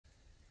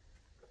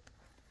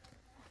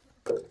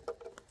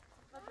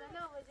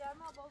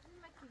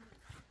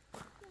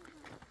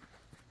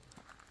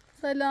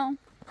سلام.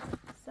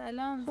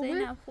 سلام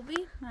زینب، خوبی؟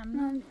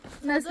 ممنون.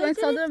 نصف این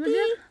صادر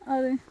بگیر؟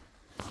 آره.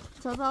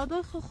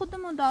 صادر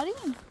خودمون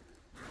داریم.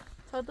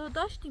 صادر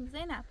داشتیم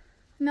زینب.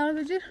 اینا رو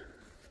بگیر.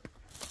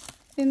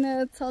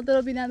 این صادر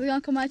رو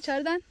بینندگان کمک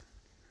کردن.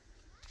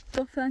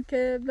 گفتن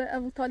که به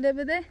ابو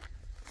طالب بده.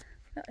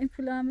 این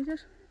پولا هم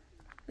بگیر.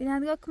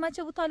 بینندگان کمک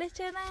ابو طالب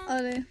کردن؟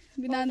 آره.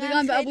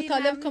 بینندگان به ابو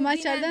طالب کمک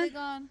کردن.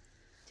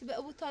 که به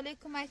ابو طالب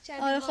کمک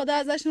کردن. آره خدا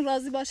ازشون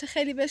راضی باشه.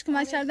 خیلی بهش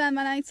کمک کردن.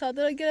 من این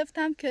صادر رو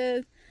گرفتم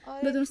که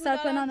بدون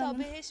سرپناه نمونم.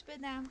 بهش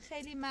بدم.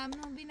 خیلی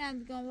ممنون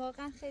بینندگان،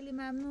 واقعا خیلی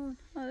ممنون.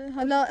 آره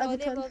حالا ابو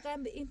طالب واقعا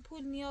به این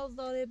پول نیاز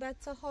داره.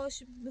 بچه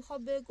هاش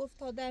میخواد به گفت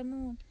تا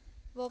درمون.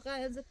 واقعا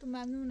ازتون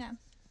ممنونم.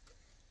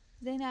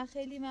 زینب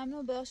خیلی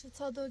ممنون. باشه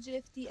صادر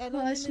گرفتی.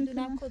 الان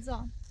نمیدونم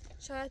کجا.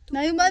 شاید تو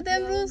نیومد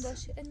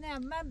امروز؟ نه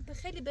من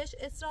خیلی بهش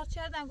اصرار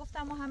کردم،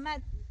 گفتم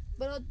محمد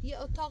برات یه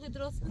اتاقی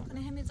درست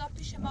میکنه همینجا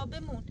پیش ما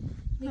بمون.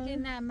 میگه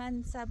نه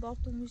من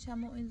سبارتون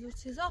میشم و اینجور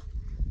چیزا.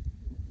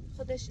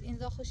 خودش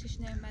اینجا خوشش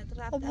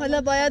نمیاد. خب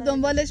حالا باید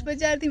دنبالش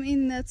بگردیم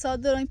این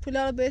صادر و این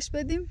پولا رو بهش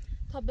بدیم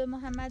تا به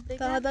محمد بگم،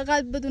 تا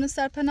حداقل بدون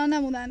سرپناه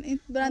نمونن. این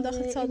برن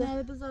داخل صادر. اینا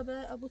رو بذار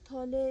به ابو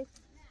طالب.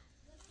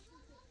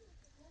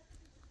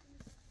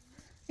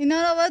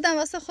 اینا رو آوردم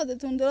واسه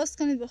خودتون، درست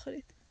کنید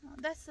بخورید.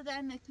 دست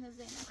در نکنه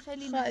زینب،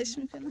 خیلی خواهش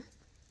میکنم.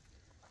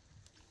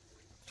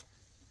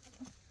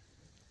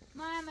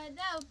 محمد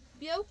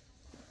بیا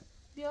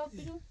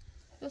بیرون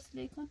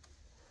بسلی کن.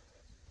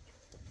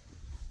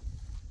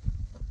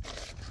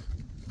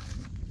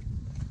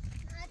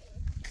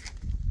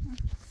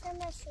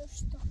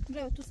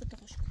 برو تو ست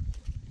خوش کن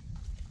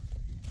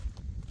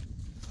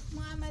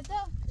محمد.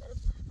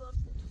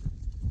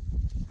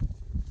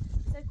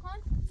 سکن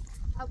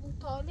ابو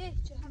طالب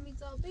چه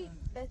همیزابی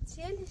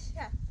بچه‌ل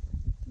شهر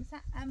مثلا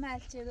عمل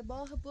کرده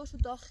باه باشو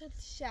داخل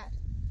شهر.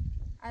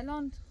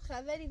 الان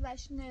خبری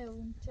وش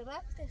نیاریم، چه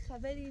رفته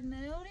خبری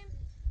نیاریم.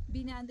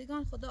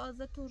 بینندگان خدا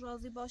ازتون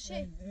راضی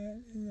باشه.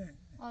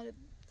 آره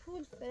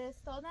پول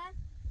فرستادن.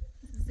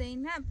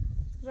 زینب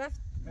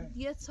رفت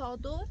یه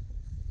صادر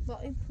با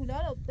این پولا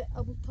رو به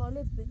ابو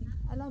طالب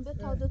بدیم. الان به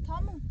تا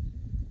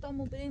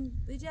تامون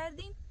بریم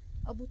بجردیم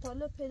ابو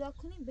طالب پیدا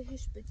کنیم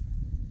بهش بدیم.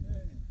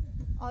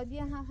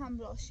 عالیه هم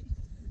همراهشی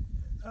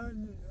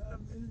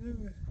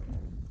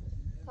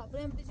تا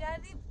بریم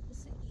بجردیم.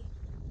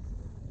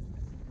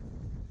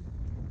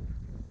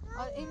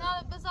 اینا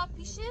رو بذار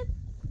پیشت،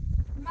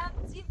 من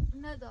زیب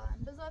ندارم.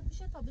 بذار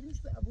پیشت تا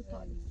بدیمش به ابو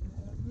طالب.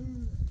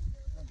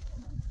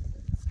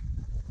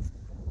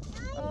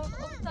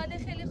 ابو طالب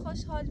خیلی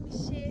خوشحال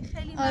میشه.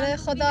 خیلی آره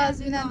خدا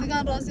از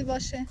بینندگان راضی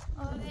باشه.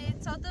 آره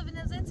صادر به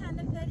نظر چند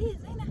نفری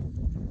زینب؟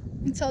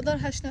 این صادر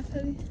 8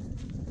 نفری.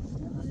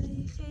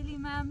 آره خیلی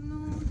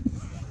ممنون.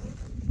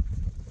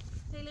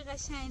 خیلی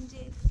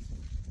قشنگه.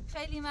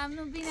 خیلی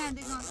ممنون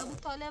بینندگان. ابو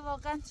طالب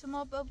واقعا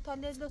شما به ابو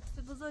طالب لطف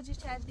بزرگی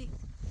کردید.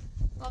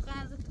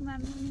 واقعا ازتون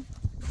ممنونیم.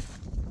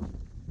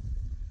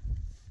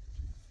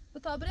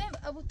 تا بریم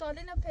ابو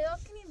طالب رو پیدا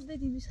کنیم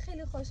بدیمش،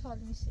 خیلی خوشحال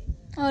میشه.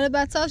 آره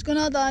بچه‌هاش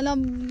گناه دارن،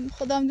 الان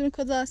خدا میدونه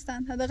کجا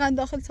هستن. حداقل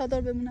داخل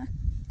صادر بمونن.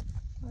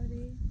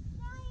 آره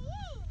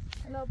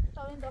الان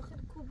تا بریم داخل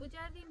کوب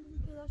بجردیم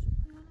پیداش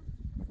کنیم.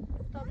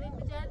 تا بریم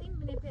بجردیم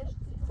ببینیم پیداش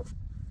کنیم.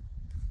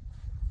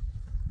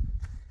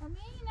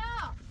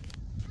 امینا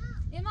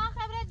ایمان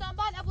خبره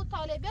دنبال ابو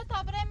طالب بیا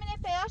تا بریم ببینیم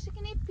پیداش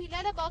کنیم.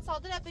 پیلر با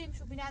صادر بریم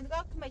شو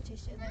بینندگان کمک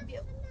چشه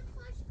بیا.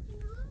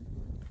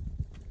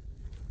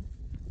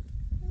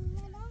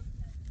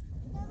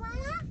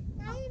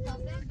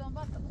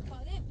 دنبال ابو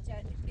طالب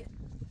بجردیم بیا.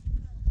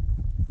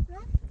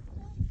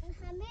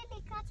 همه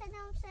لیکات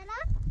صدام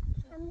سلام.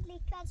 همه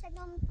لیکات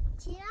صدام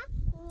چیه؟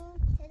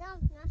 صدام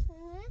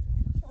نشونه.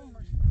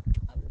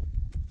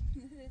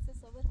 چه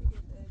صحبتی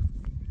کرده؟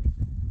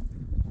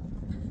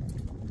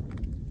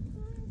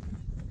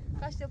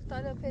 کاش ابو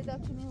طالب پیدا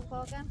کنیم.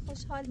 واقعا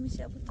خوشحال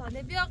میشه ابو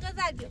طالب. بیا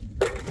غزل بیا.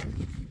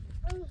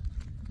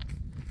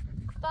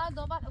 تا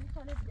دنبال ابو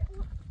طالب بیا.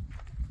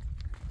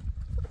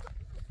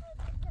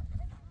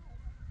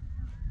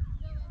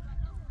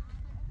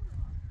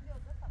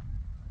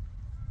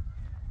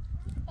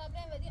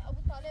 بریم بدیم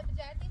ابو طالب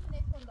بجردیم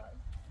نکن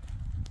داریم.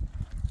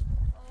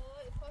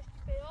 آی کاش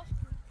پیداش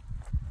کنیم.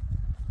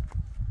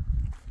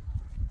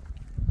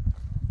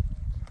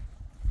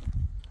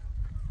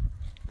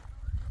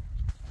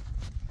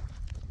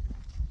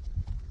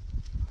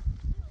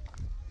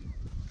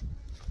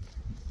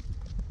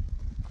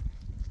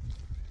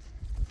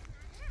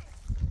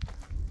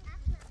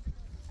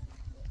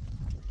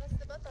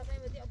 بس با تا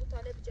بریم بدیم ابو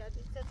طالب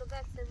بجردیم. سه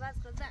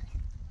غزل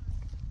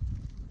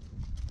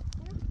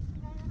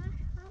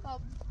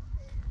خب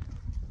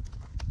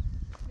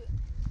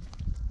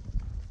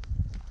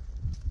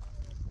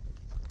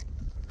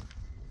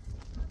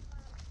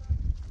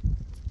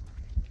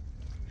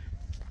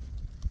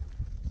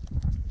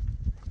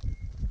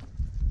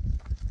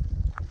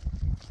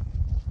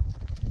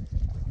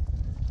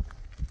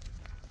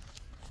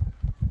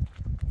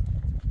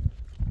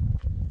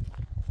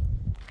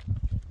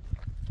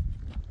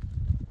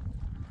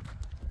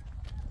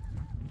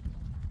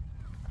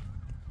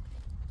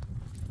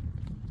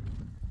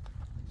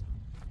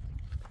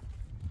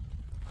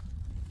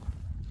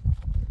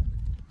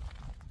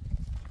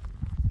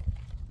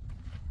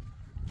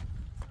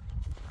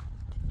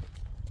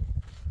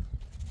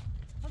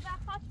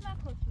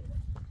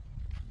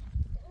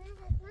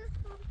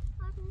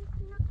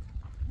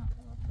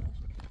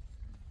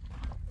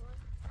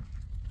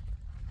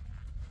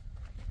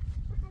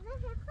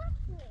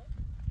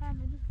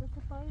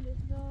بس پایین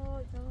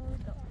دا دا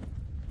دا.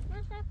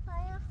 مثل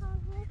پای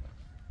خوابه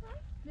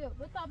بیا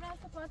بطلع برای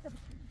سپایت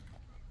بکنیم.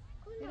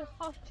 بیره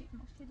خواه چی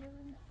مشکلی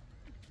ببینیم.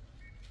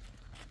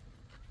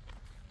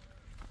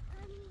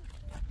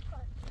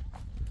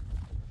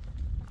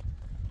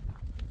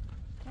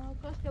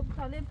 کاش که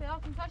بطالیم پیدا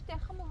کن کاش که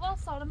خمو واس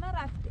سالمه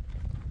رفته.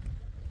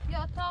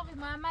 یا تاقی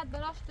محمد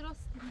براش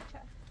درست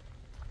میکرد.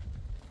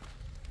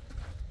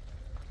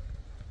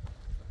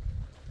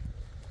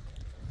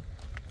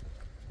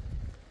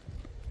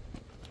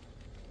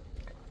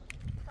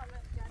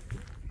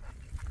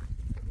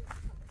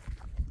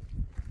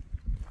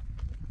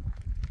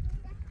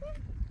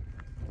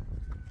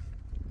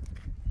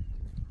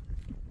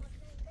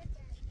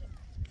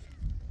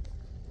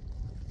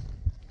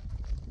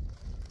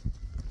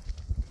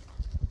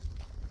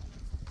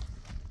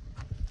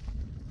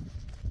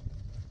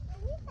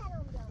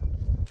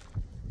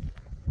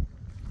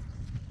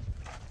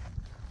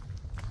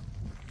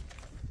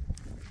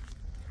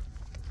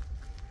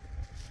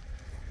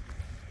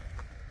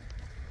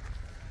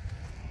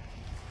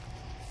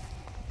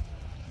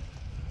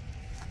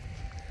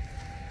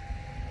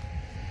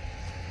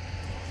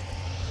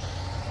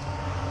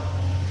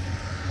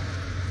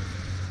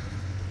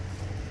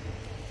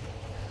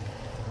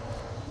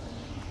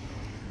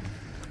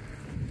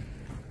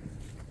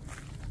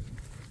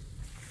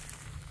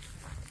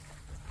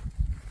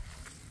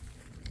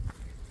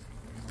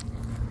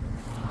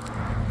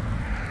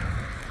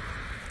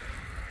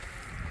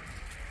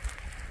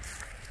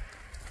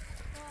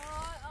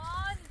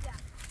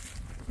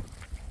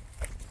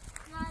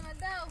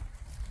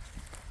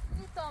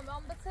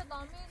 من به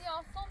صدا میری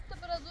آسان تو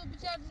برازو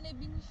بجرد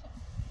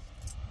نبینیشم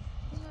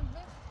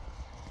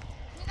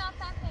مینا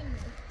تن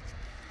نمیده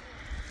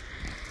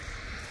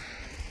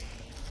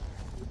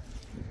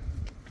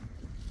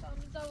تا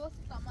میزا واسه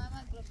تا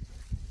محمد رو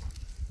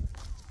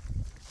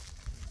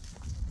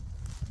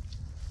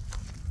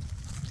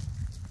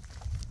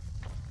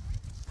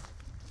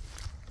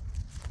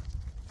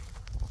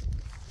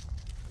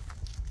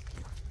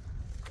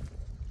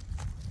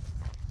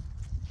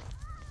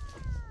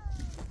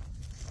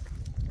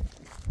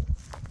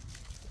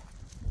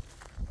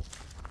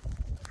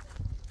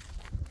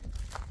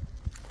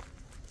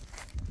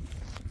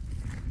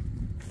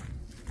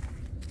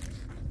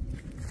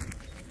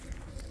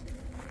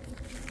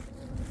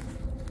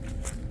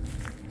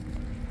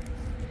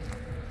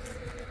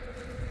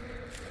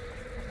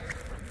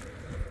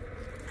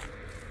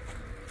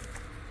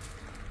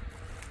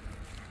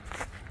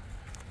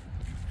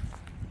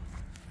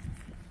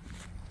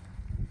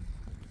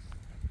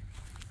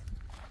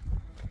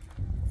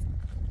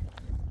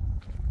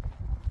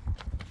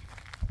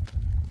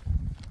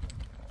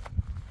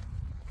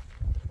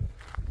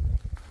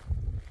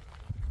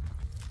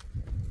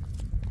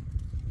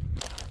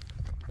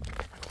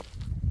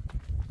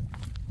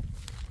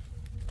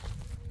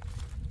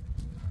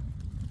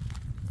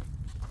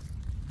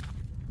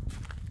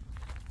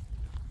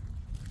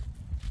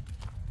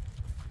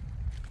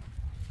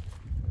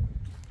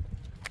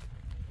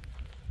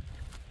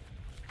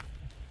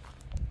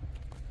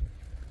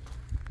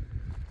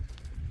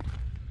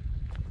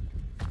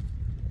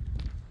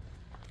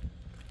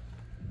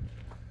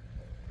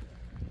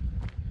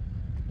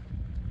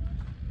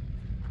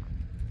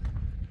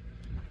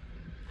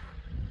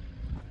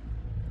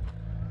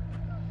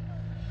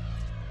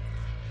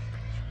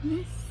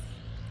نیست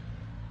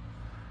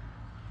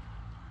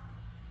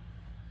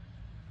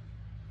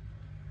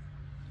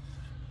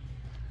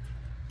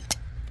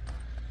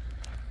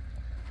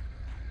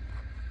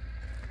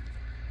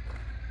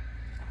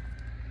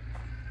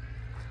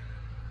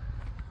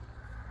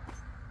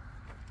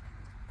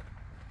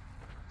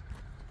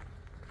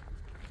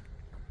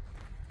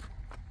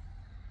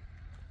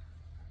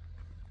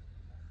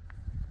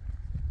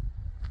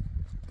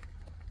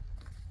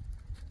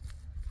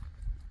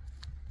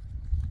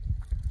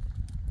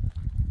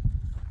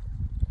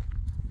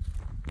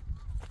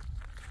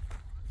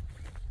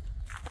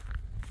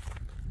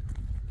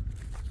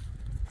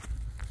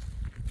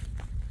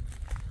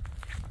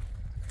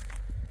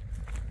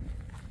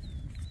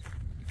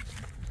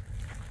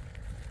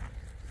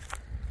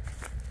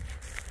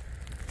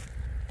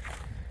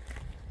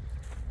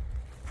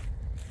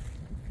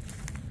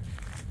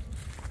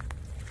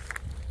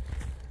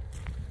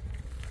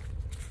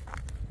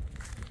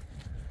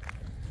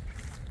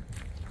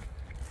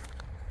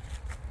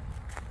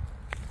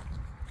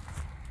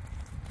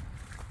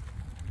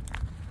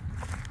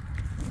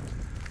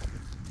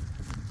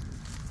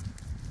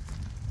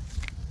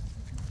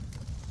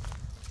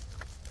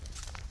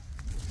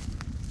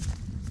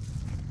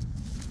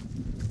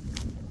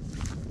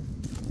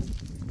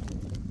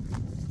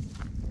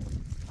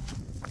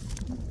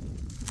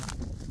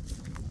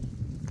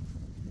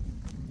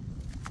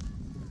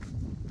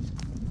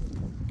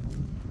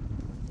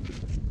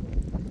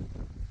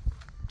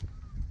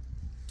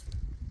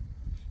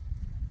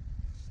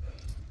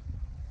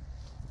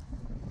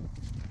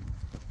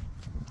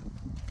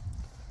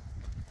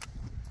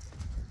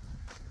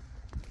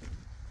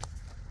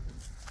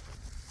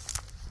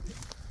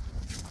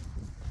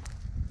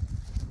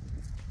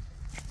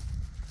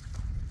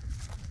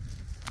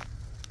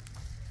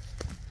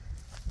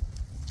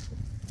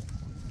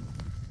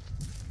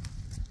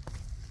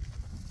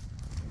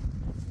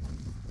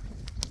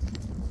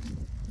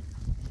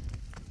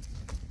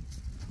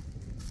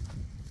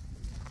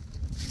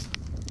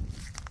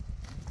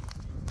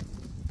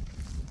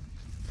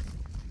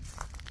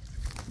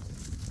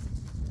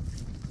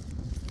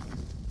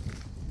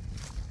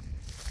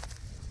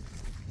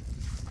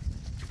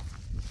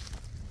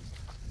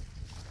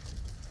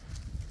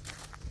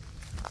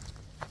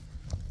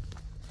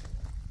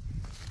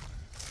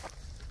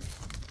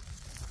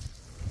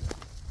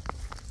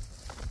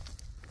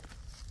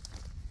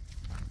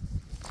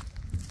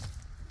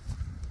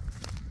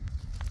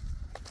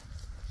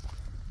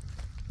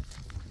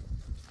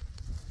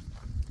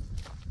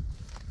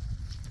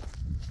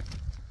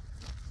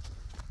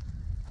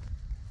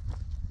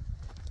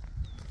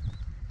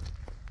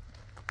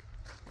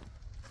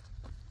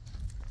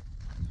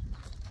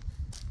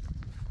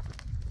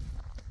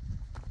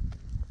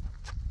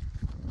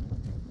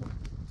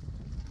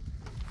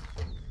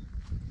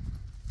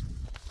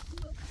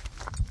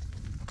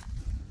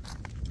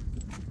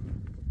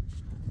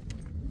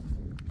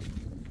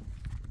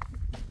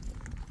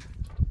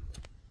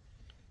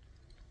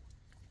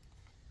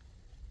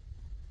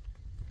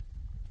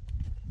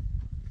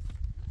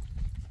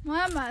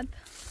محمد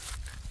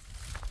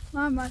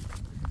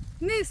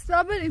نیست،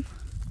 را بریم.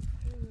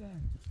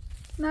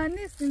 نه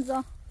نیست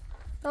اینجا،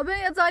 را بریم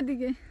یه جای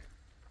دیگه.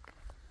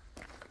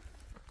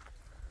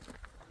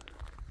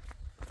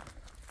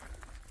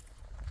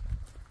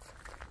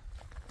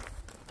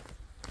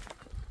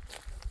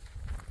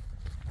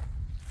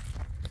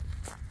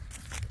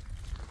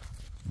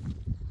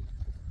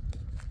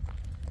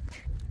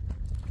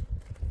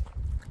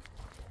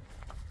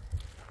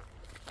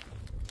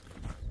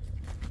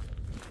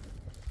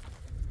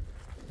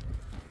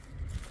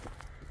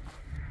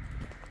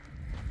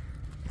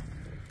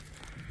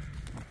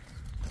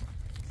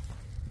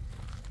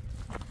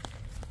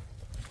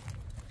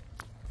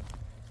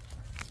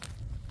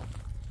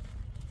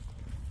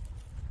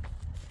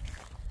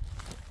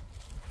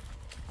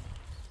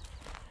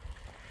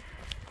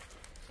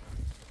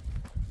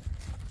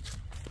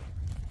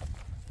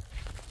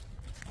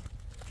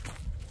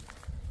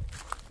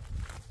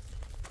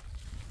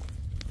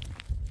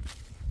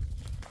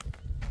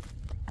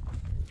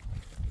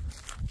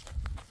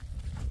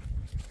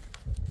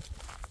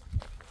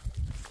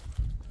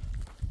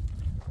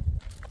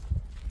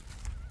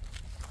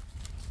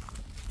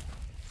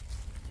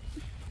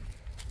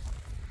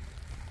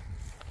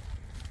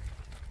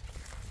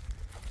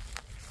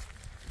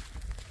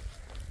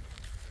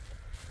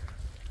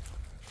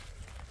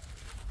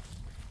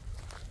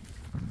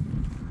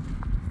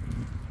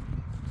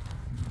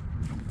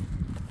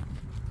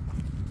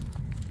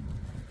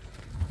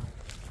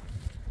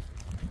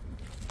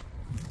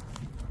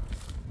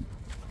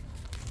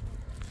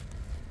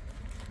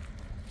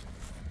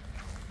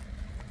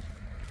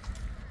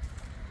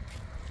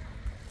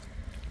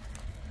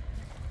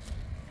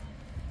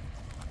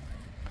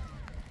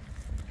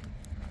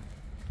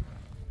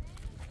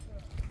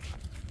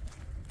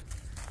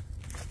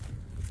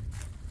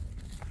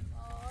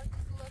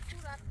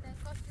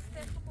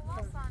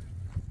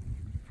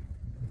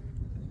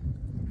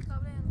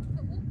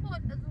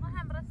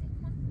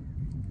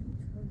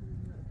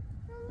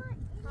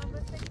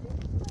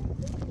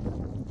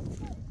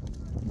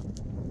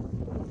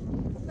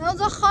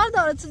 اونجا خار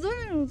داره، چطور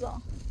میره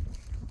اونجا؟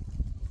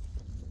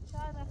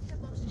 شاید رفته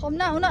باشه. خب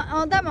نه اون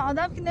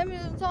آدم که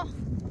نمیره اونجا.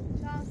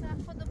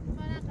 شاید خودم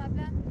من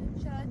قبلا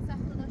شرایط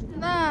سخت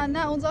داشتم.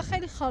 نه اونجا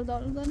خیلی خار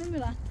داره، اونجا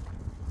نمیرن.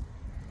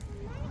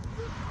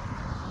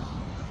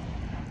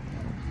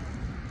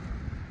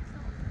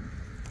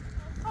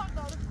 خار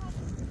داره.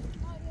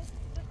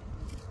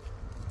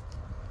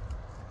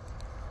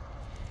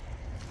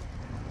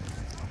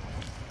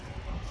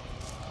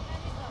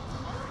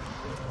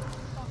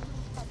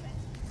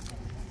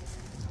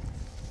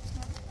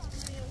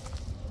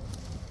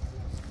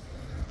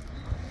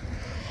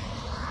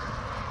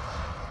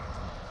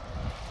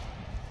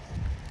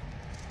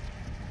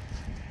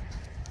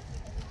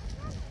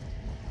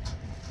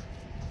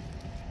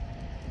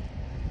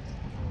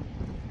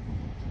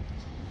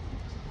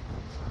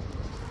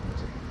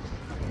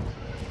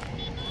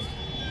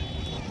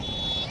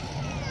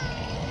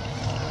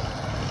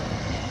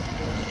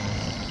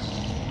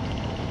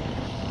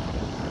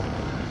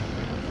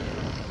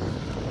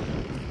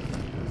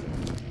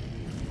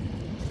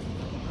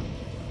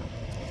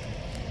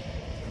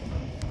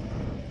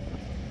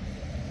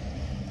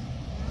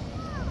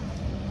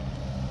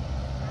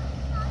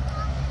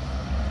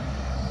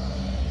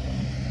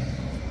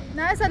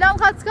 نه سلام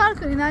خواهد چکار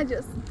کنی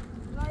نرجس؟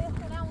 رای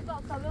خونه اونجا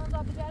قبل اونجا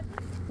بگردی؟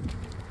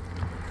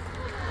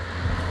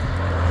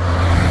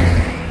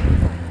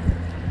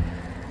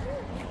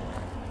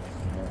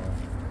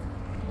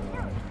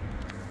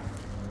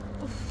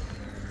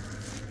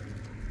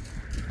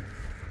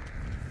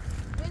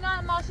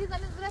 اینا ماشین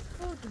زمین زرست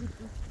خورد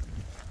بیدی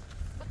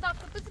بطاق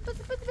پس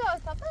بیا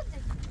اصلا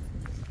بزی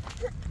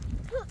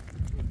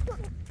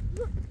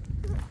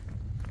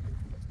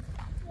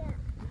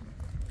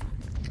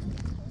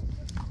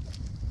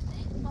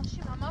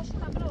ماشین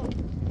برو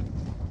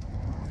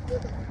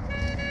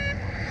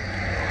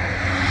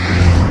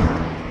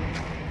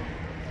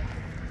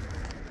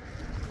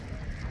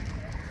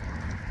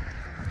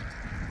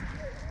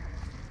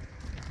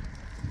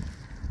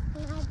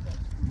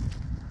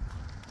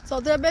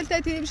صادره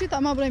بلت تیری بشی تا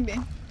ما بریم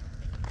بیم.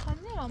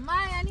 خنیرم ما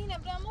یعنی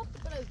نبرم و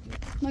بریم.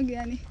 مگه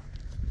یعنی؟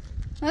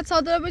 نه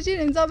صادره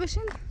بجیر امضا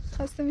بشین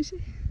خسته میشی.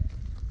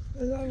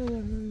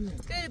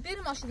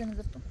 بریم ماشین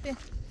نزفتم. بیا.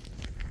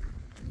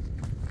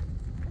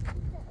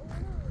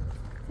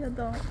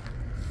 یادا.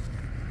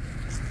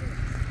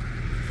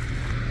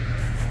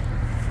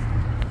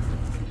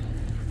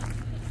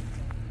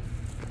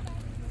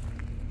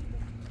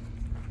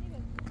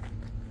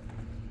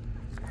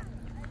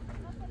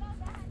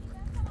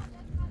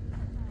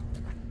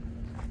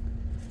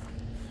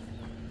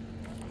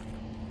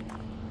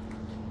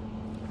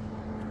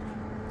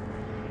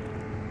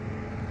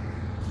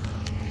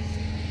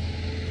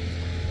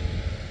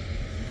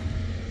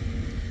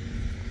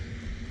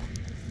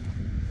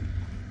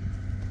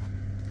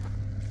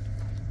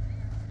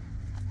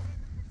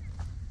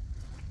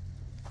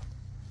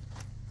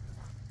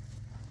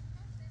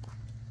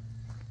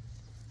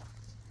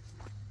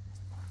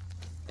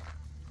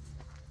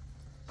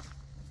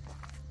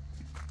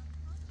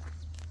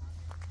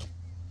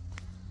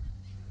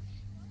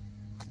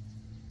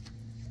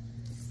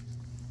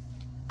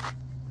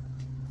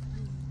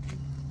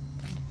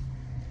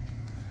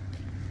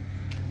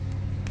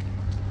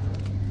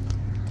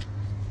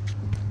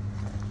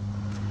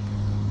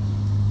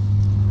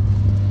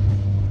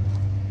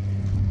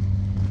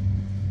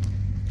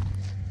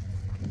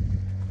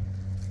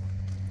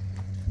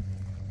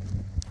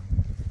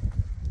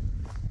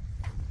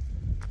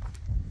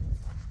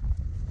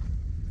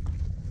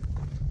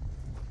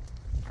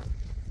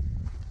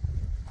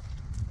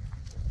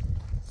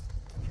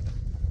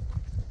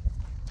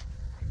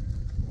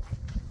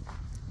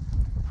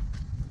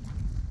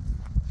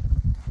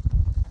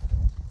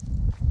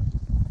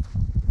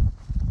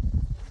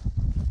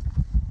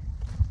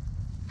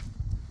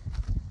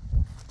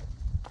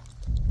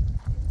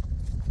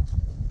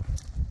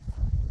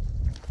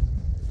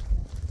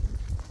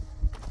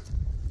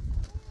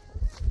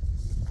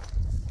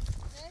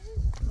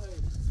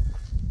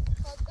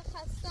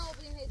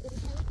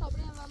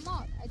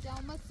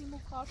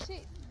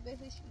 خارشی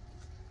بهش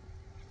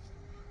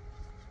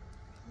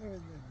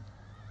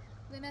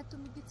زینت تو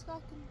میگی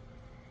چکار کنی؟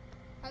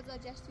 هزار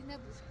جشتی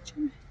نبود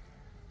چمه؟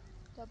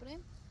 تا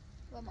بریم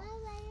و ما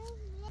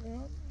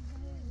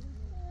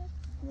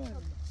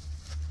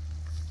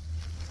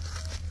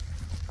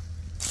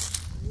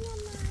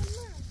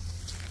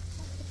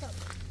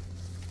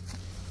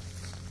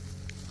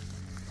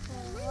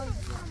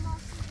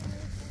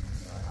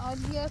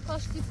عالیه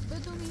کاش که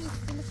بدونی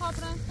میخواب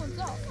رنگ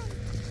خدا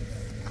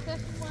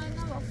فکر باید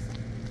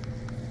نبافتم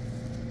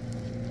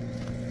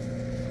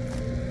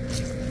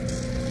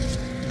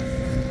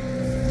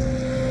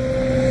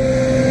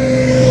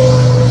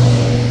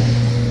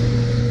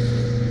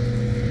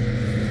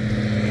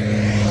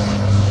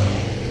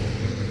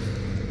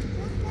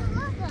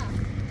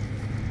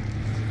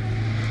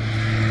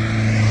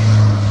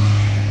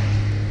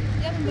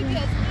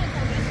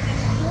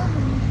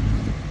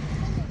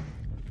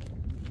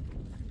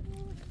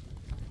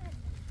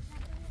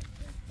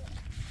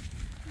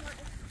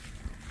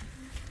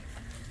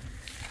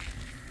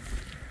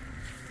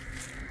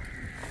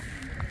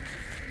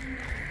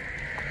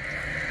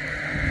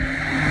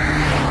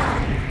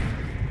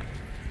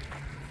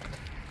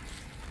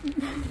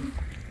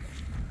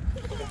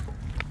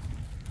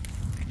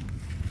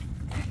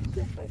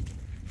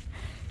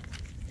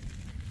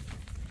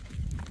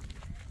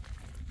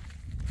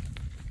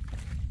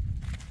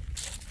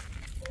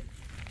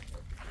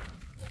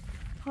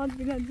حال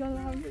بیند جان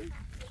هم بید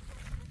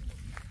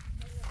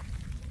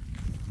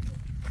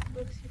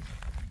بکشید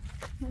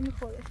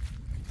نمیخوره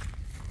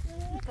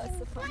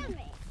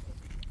متاسفانه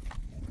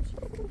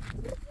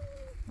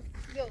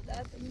بیا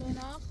دست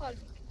لونا خالی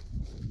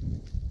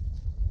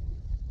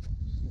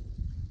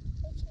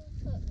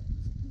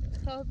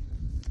تا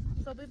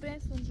صبح بریم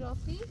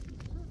سونجافی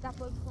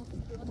دپای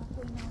بکن لونا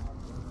خوی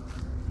نها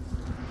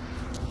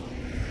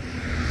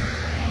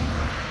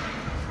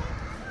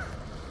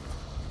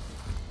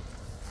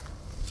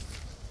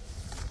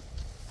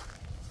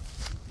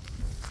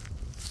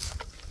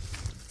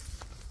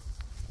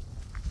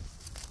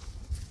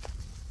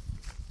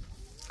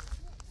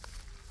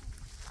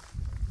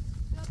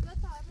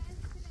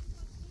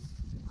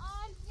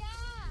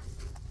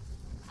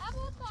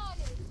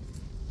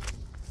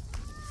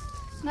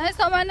نه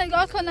سامان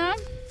نگاه کنم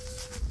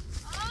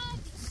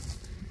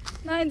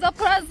نه اینجا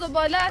پر از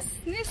زباله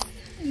است نیست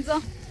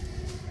اینجا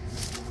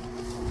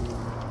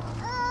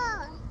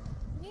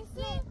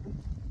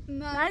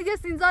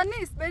نرگس اینجا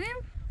نیست بریم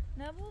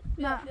نبود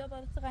نه بیا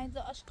برای تو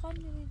اینجا آشغال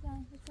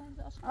میریزن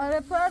آره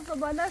پر از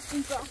زباله است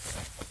اینجا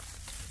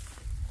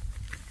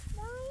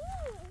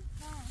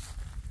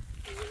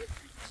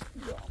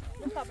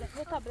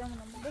بتابریم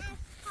اونم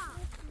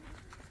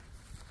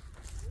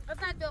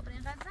غزل بیا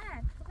بریم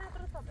غزل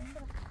برو تابریم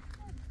برو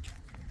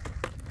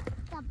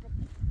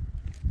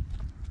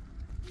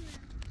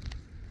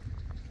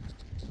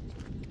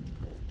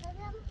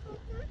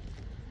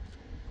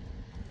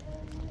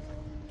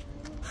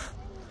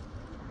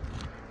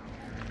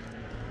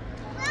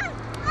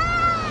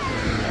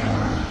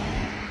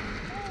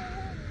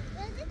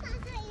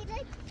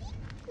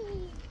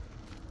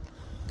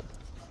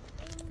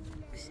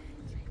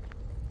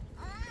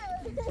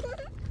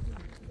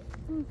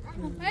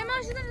Ay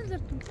maaşından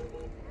indirdim.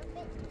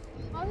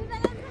 Abi ben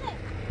hazırım.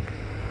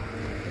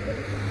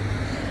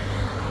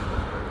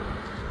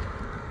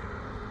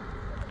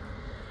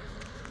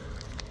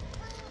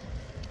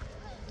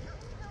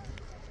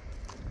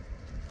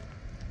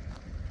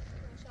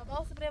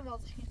 Şabası buraya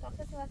vazgeçkin.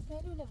 Tahtası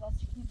vasmeri öyle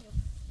vazgeçkin diyor.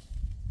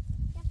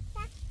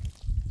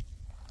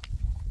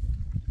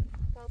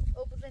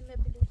 O bu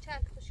zenne biliyor.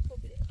 Çark taşı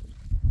kobiyle.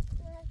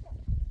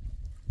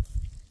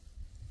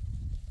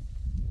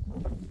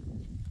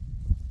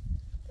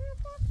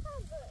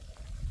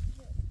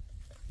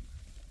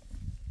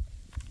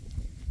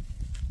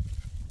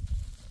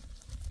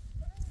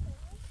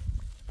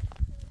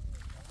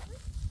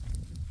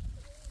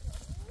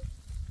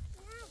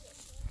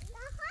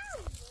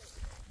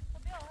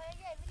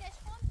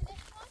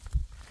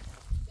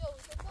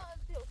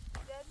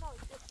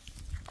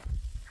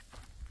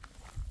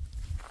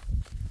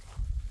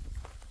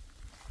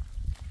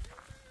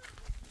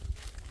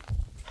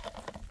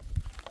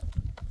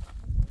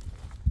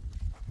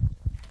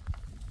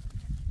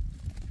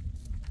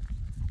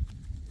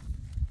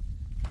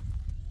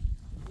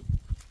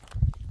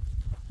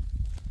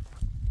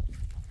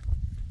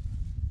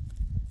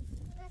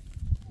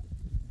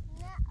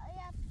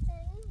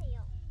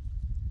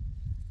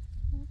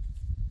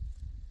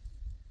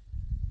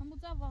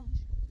 Zavallı.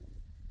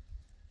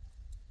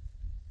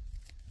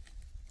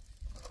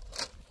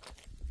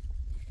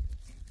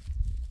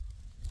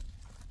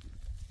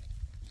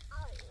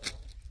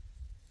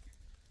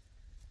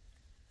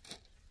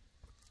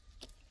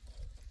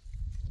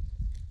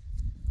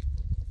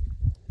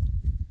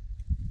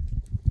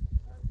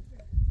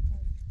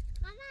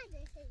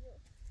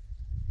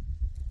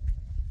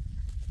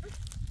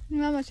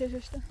 Mama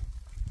çeşişte.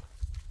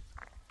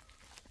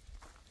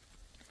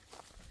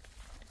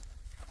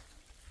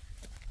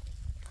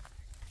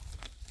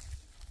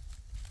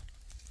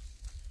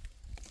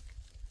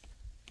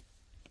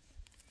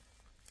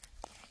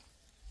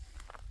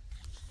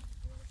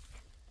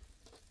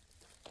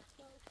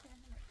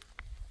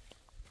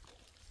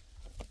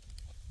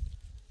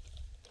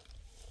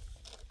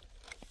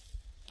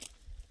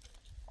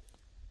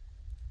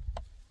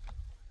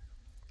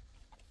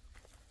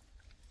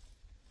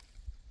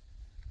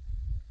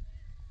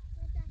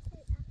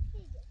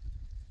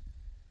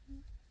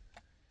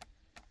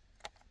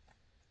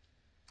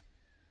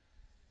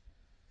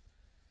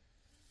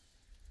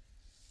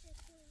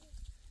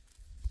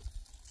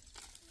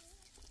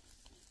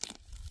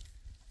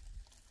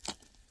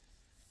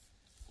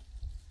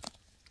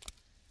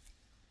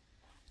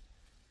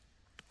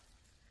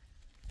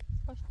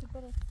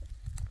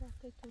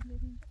 تیتون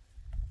بریم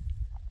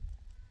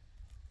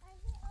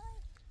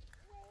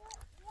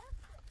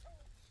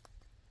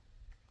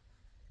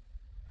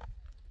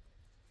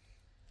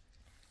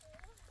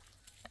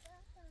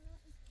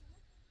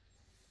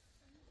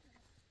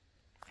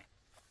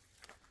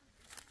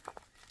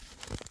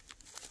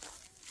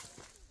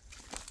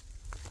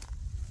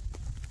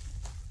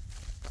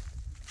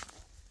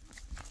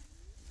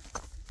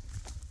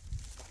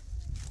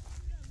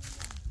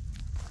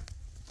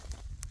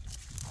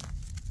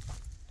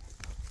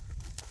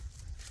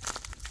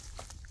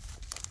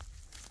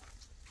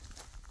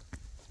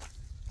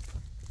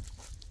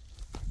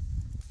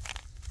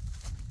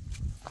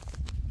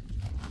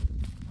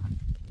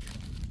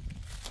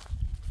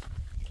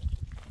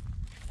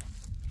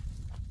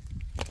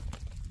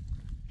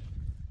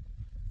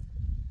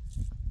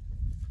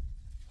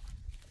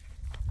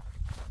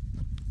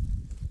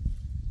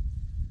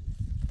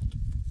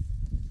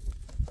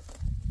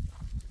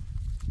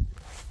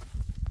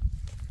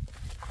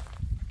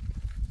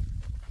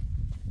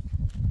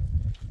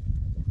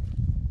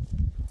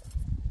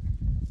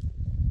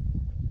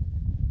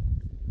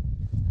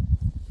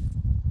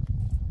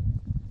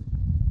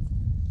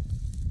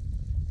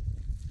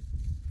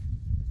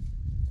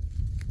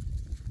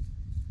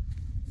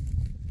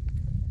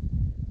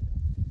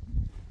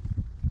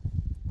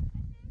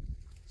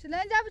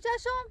شلون جابو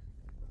چشم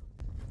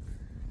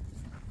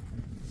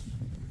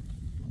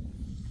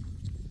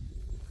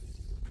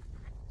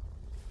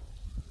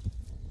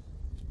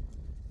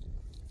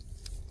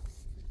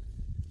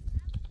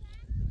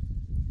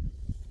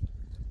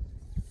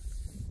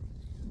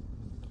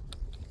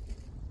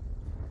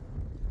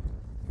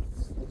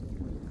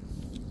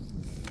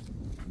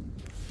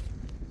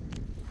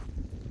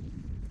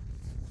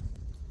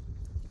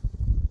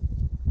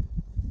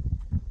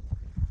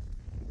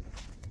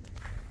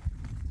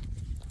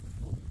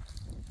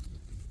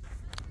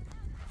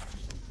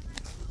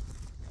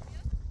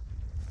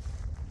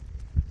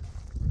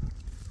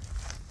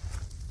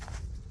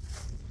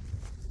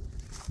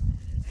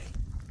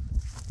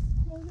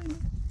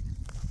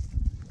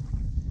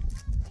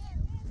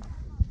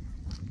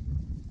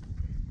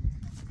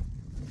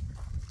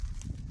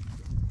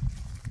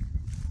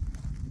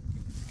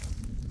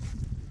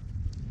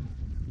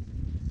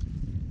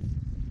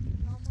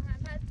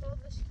محمد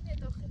بازشینه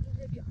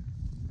داخل بیا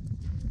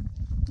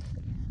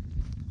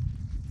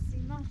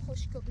سیمان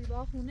خشک و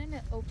بیباهونه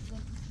نه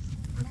اوبزن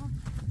نه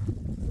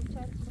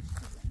بوتر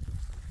خشک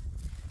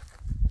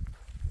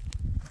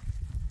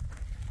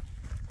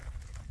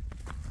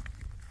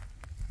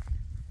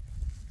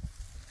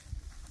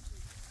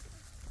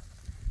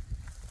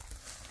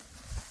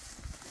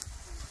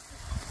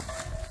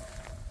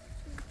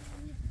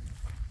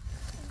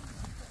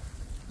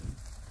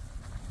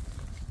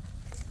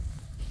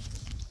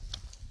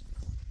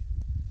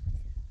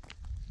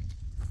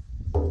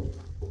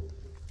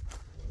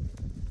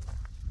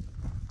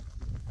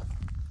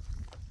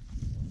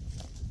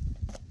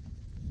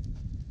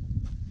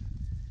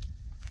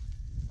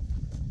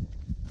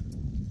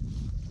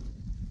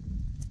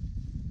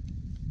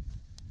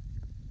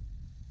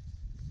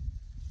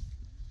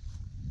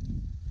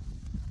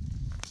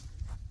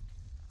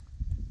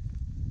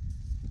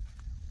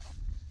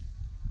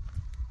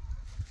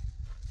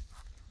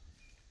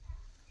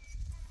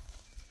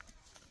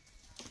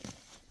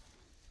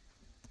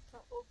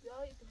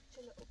بیایی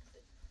چه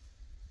اوبزن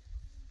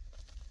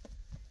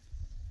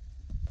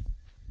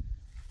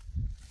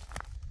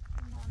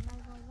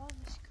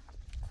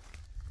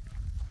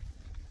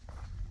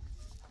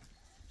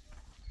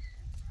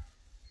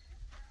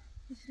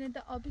İçine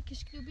de abi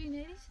kışkırı bir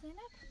neydi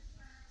Zeynep?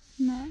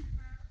 Ne?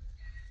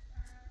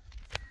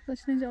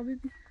 Saçınca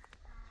abi bir.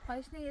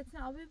 Hayır ne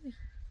yetine abi bir.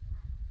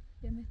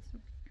 Yemetri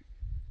bir.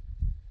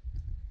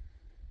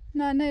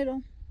 Ne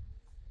neyron?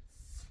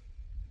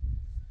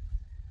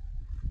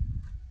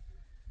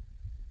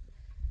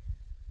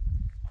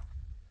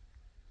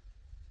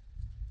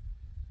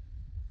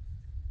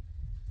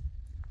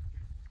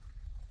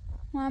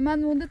 محمد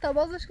مونده تا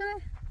بازش کنه؟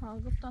 ها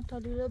گفتن تا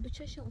لیلا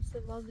بچشه اون سه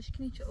بازش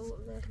کنی که او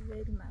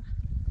ویل مره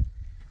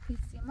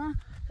پیسیما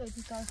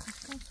خیلی تا خوش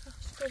کن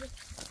خوش کنه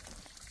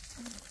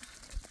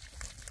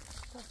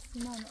تا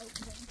سیمان او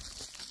کنه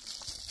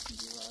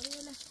دیواری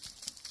ولی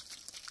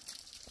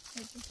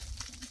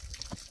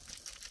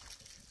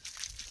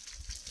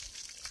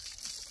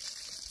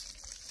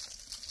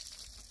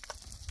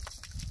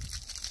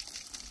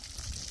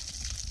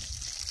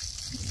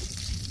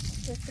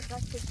دست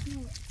قد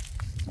کنه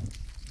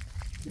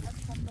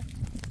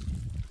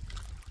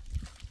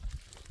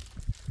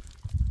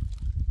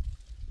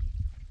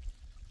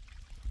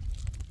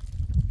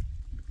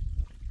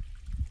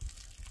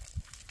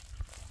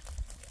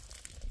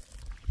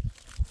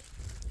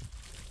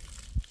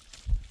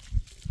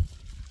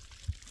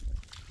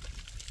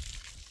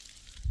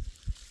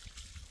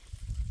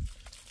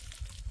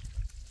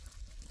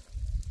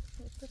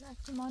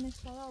احتمال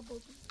شراب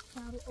بود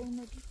کنار اون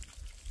ندید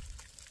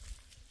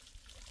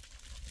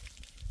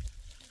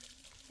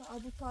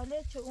ابو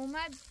طالب که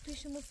اومد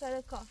پیشمون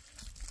سر کار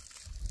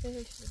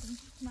بهش بدیم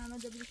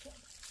محمد ابو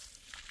کرد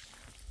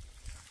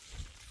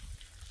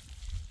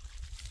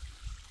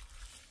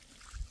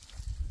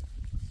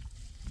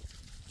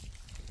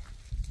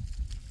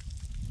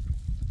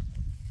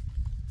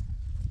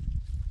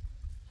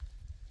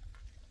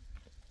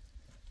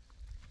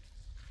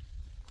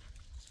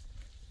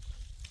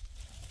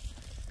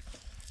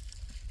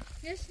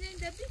یه سنین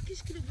دبی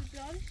کش کلو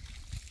بزاری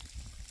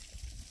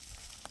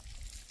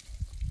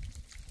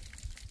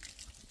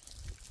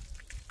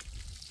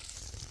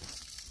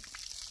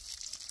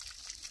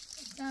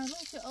در رو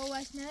که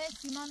آوش نره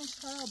سیمانش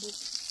خراب بود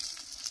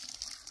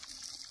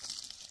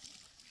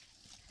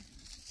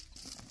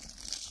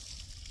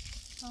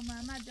تا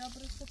محمد جا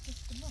برسه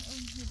پشتمون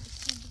اون هی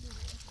بسن بگو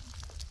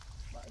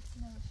باعث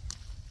نوشت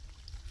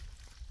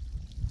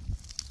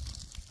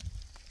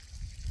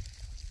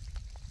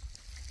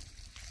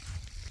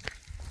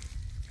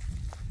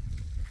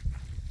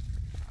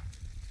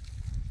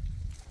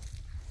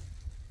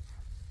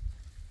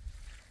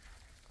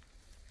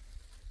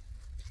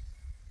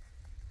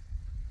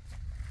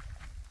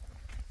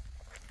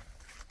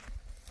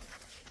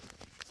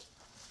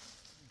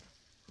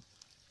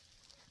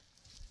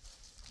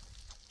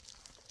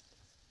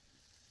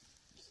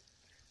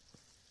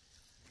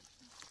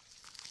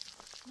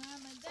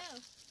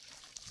محمد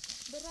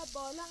برا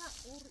بالا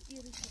اور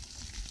ایری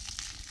شد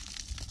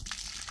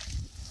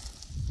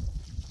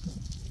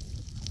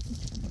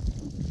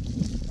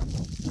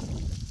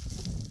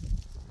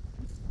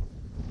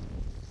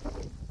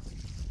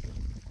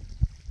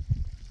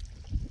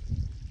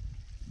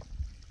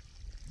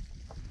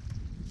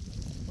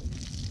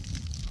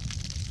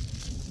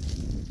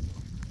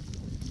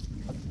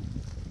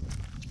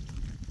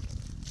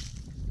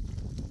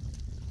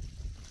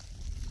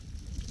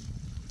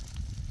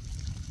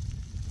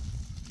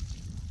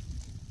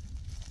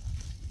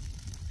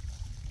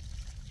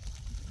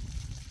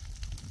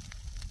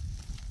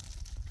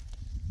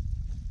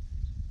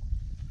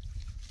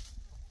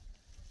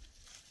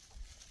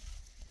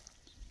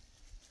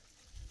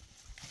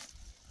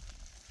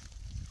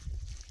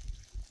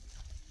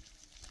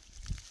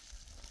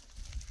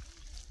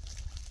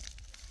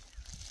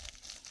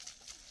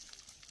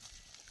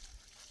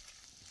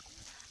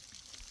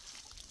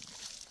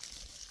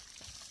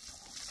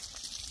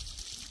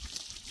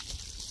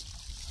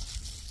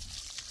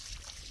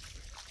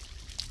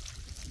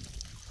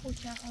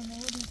خوشم آنه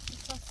و نیستی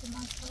خواست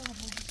من خراب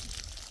بود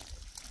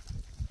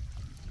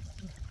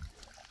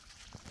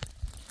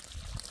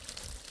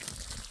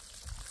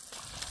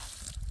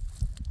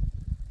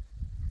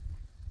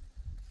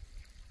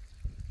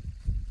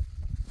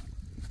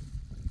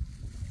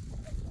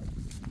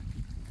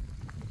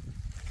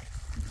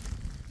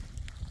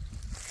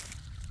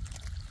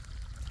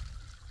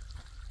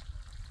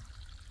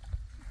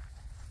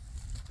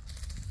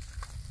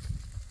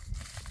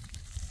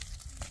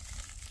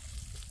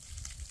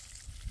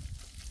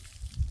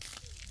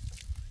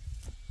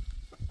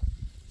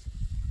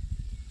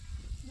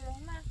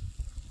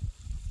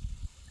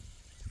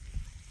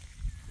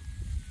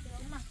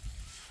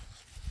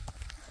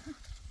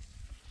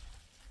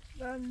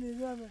من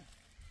نیزمه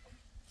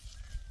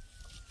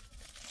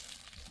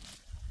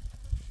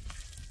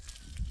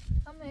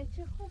اما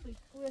چه خوبی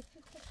خوبی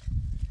چه خوب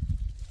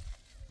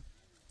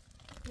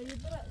ولی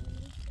برا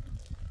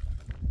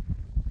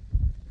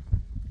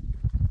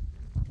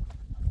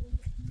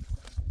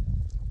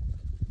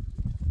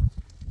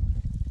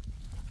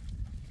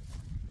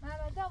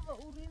محمد و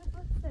اوری رو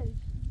بستری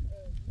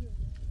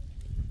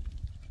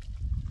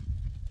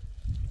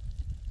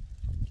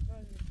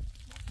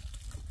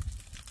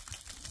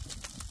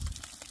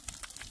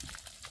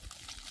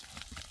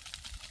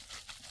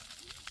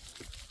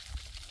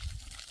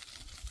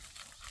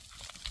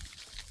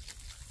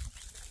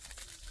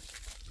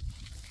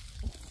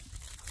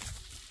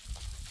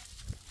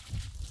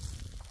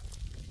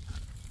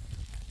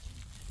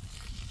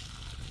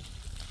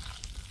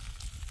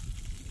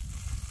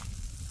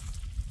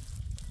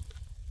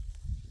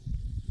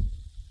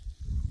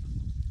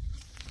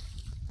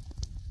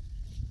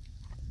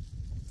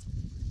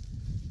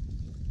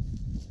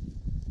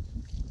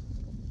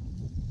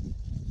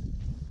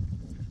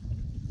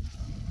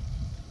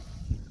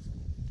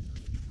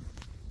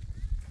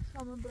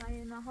شام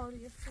برای نهار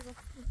یه سرخ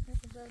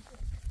می‌کنه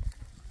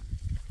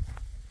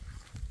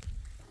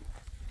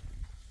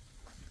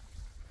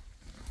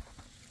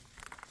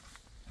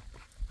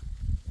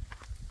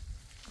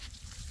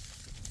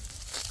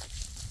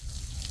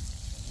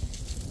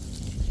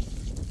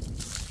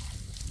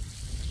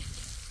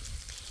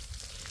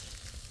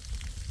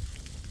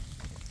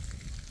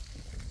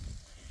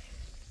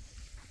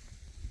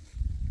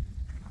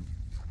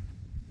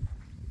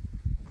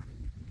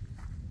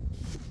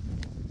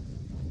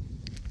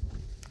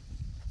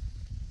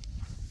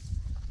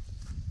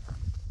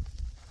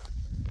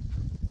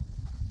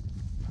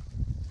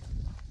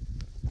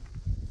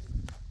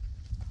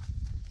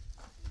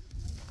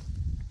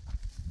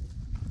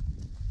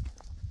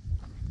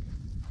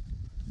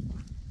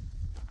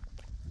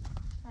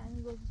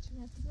گوزی چی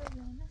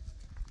می‌کنه نه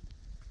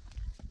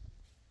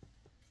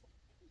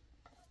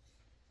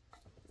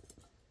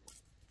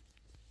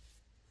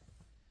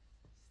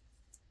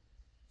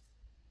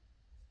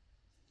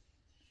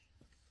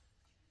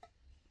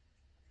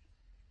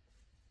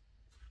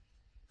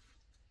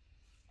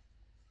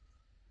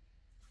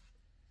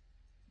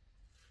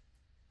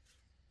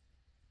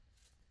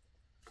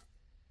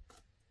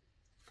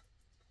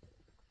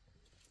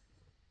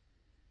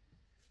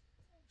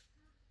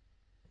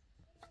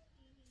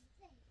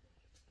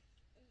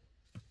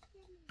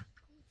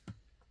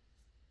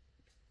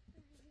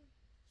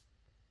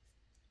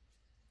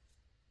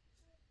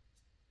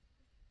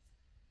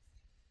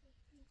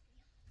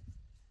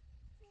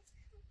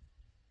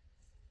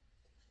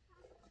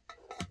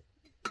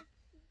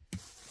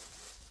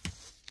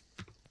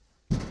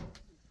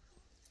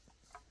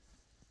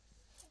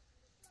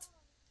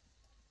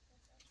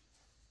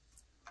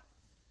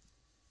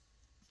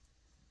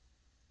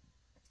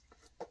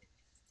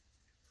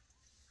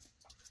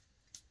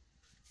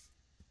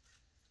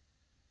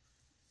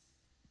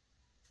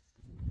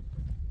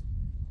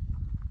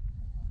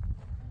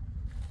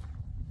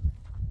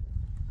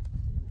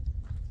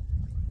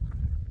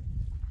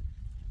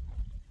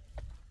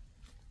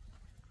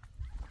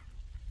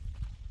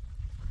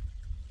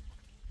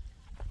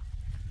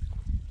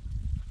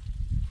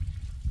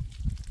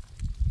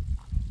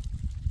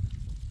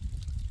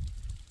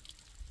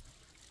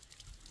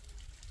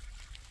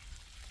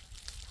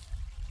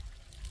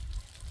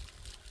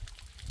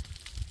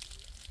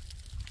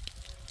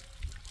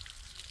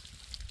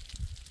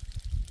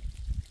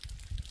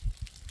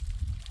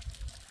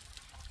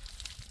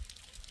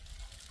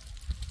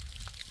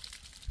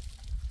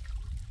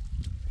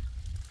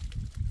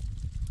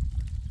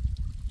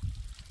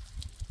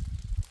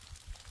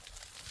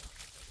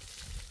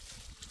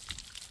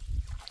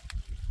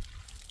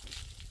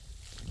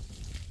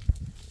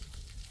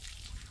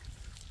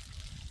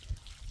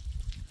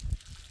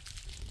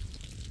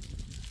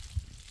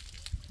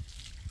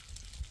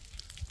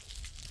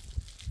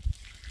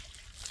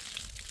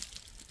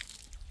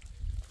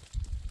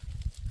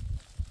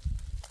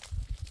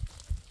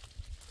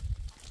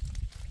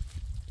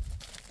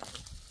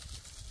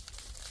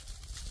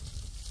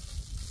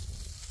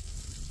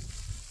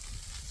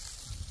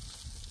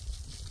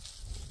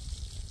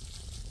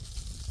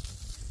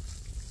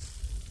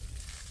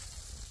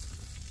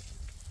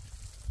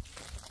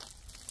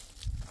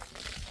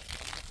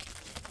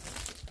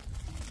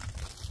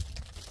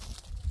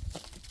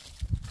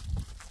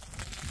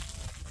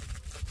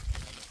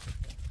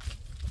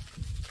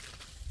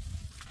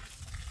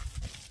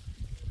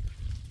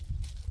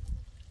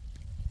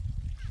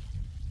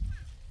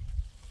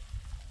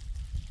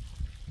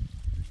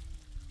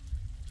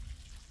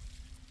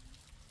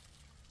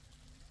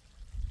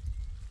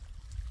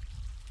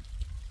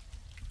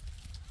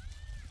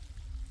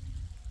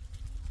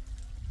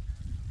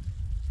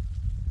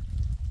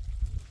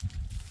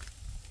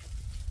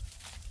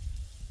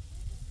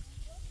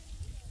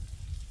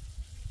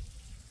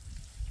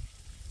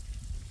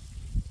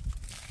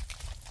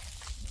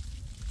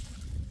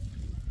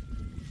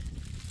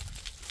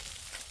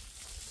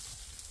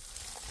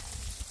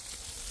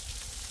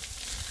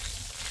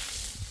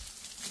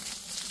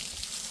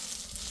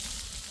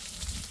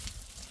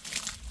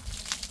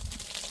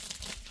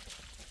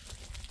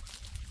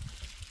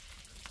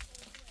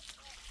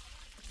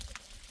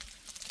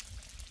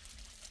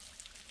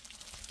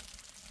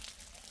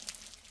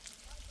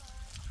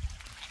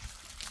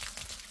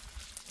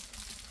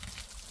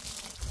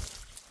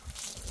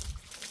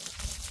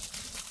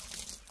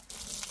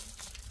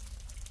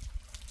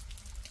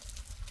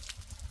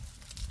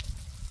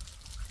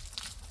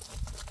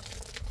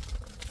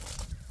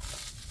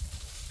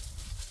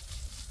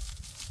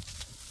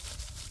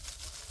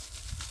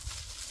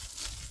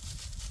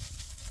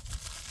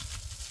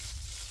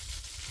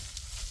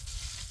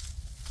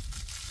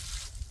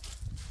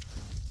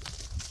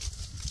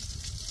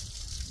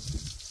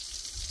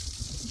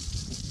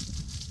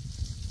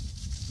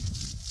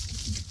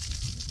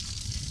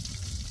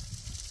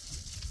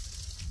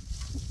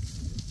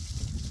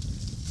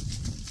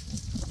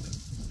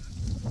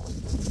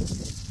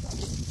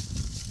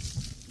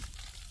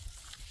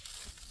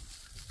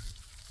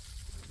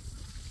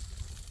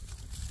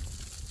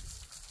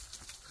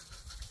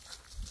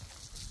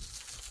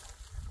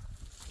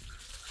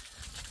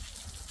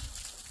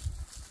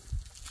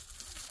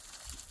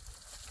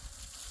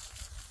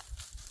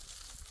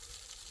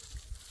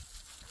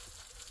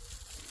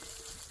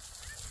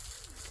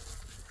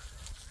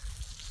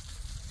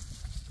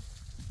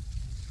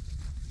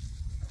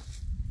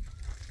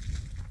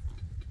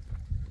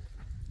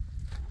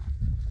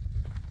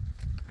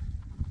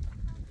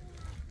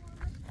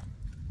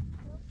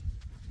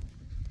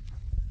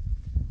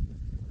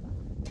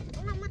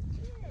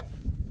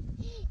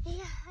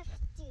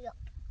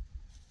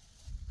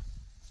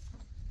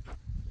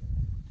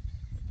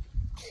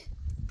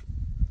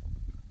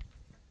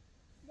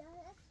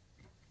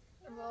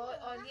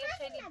دیگه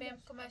خیلی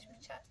بهم کمک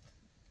میکرد.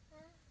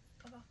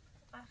 بابا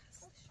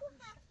خستش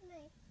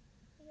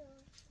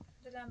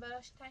دلم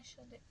براش تنگ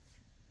شده.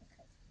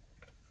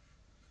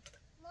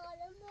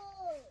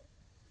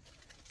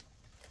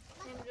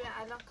 نمیدونم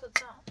الان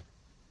کجام.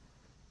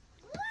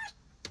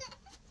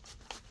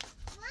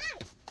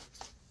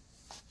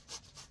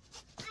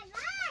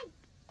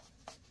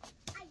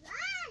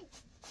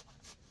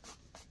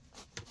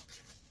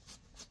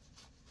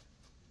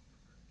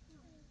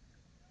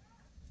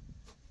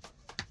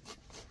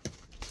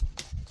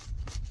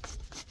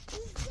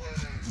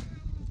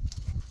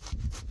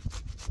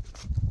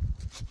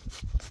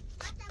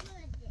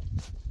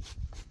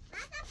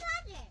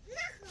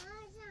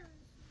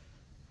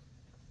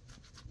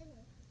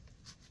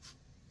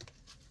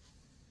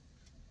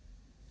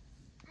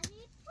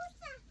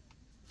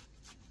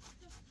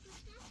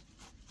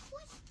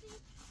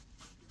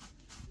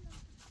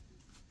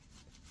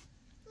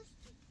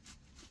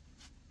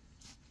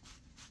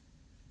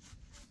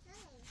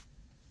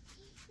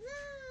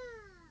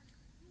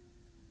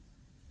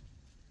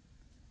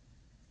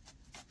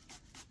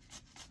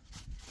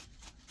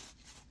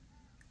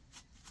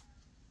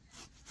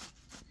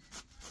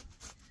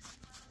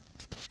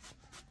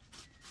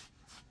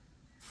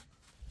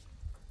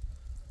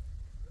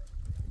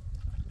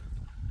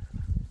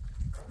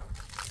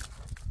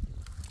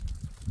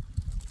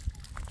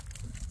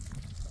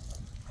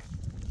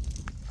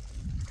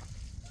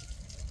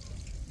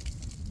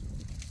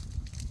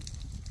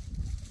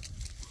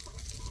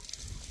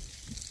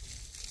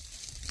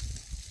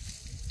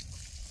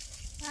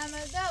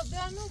 محمد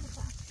بیا نو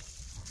بخواه.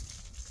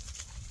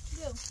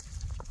 بیا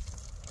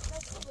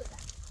دستو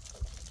بده.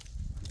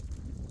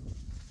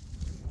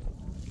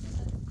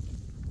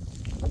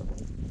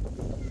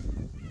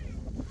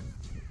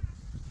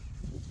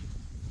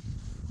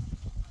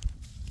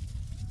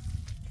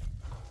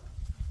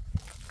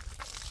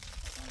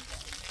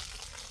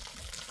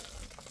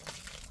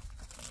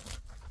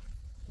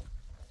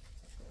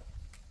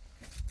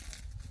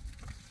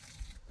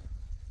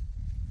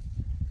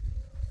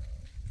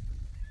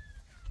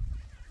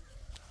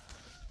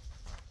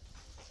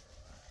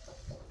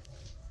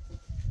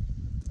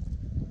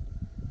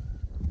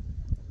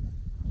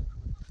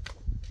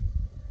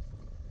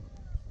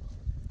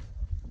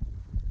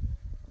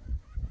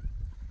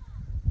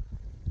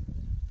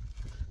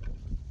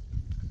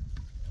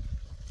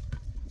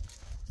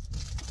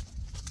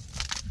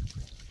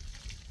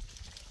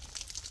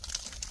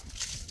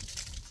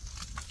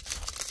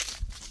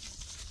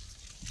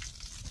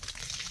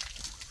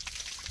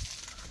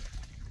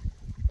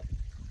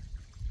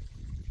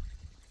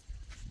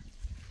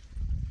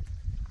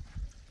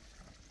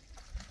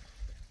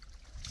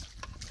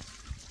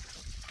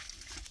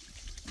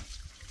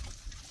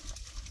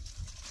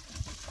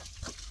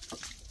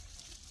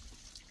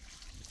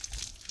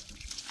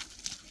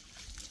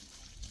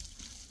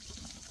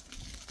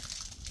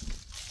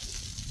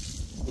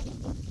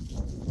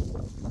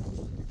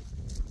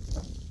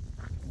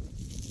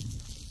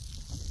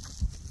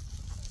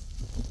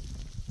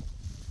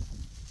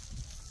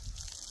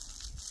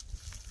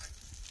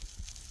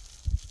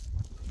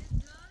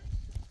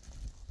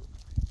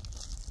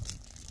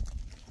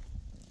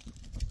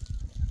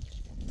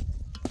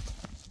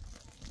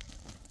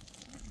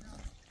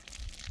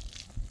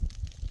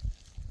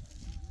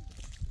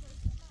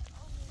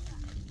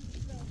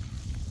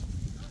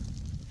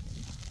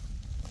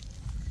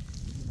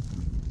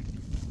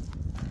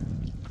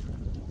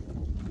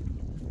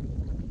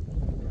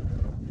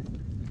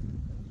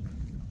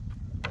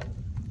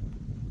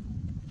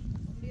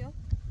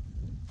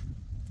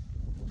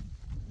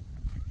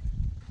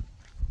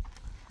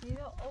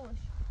 Oğuz.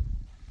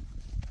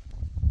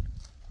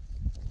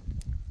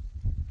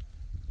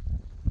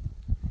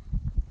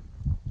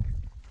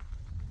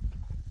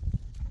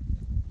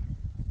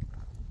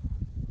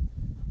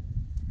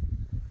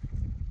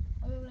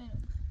 Abi buraya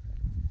bak.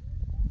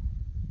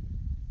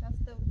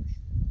 Rasta vurmuş.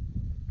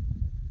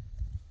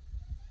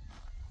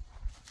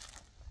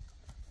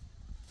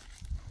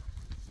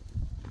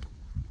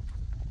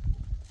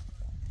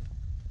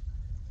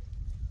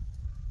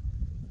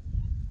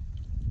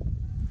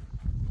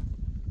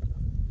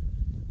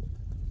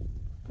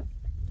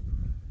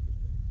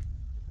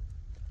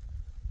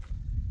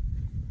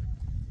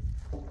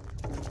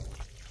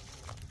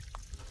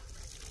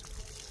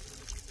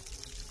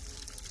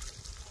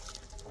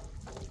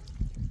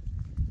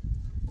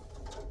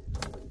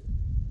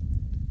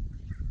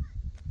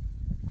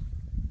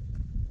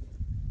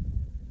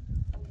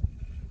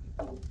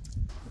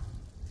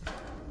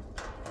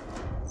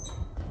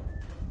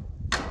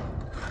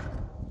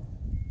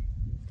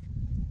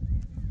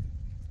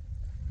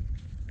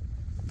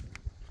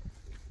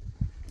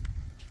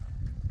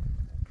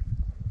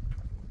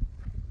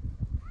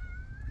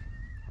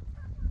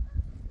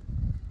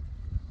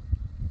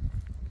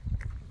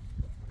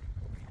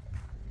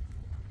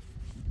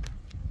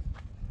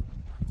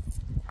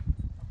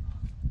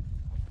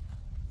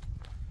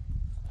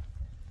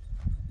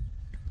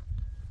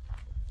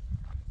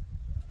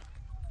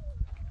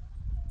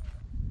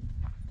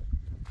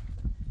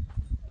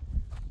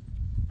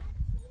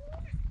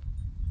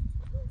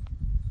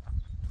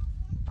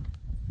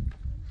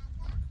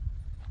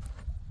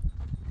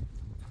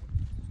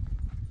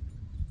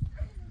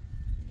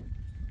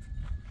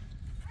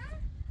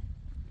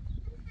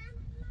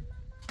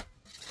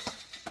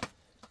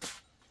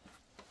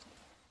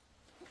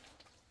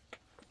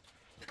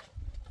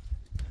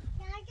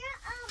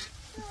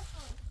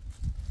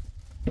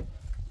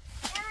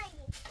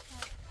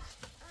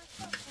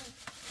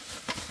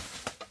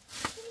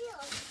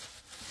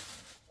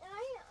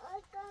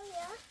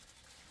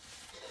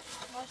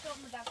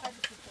 مدقق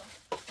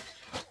بکن.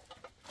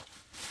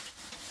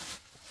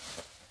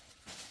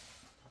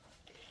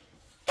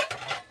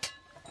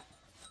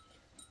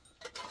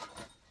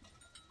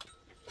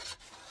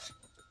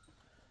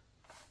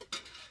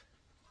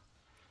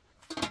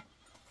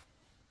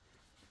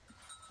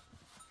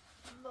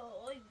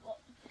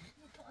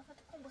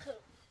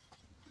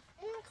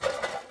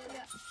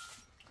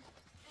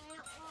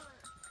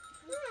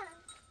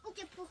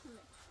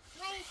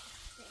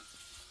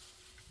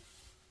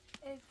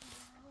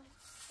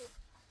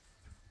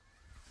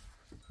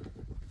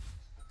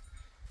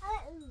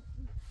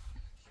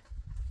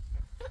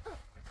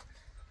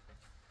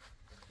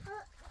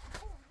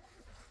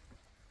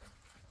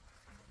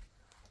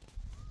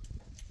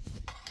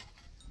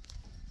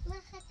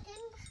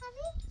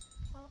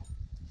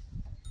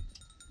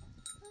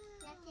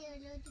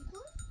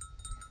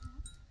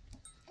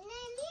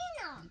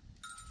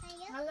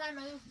 هذا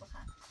ما يطبخ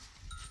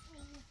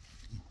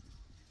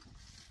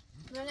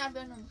بنا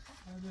بنوم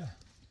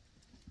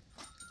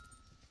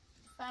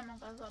فاهم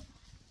غضب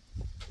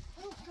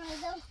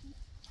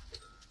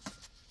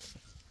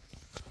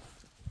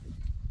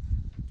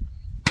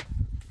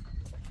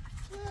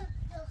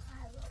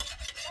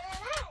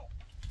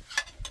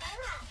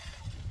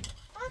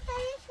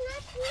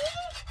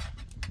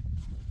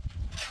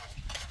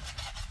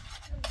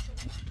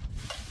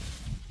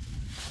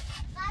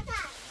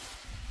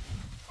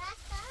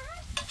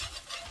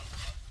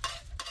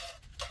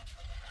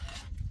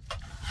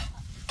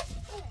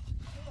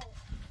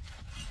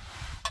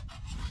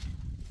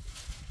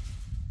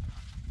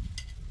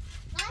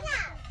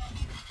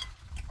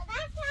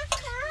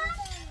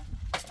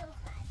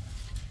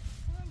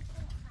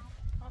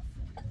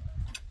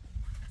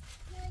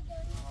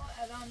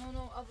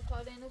ابو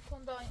طالع اینو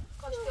کن دایم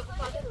کاش که ابو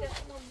طالع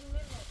دستمون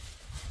بیمه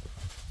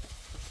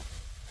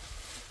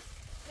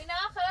مینا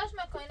خلاص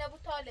مکن ابو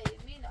طالع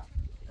مینا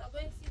تا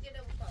باید سیگه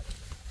ابو طالع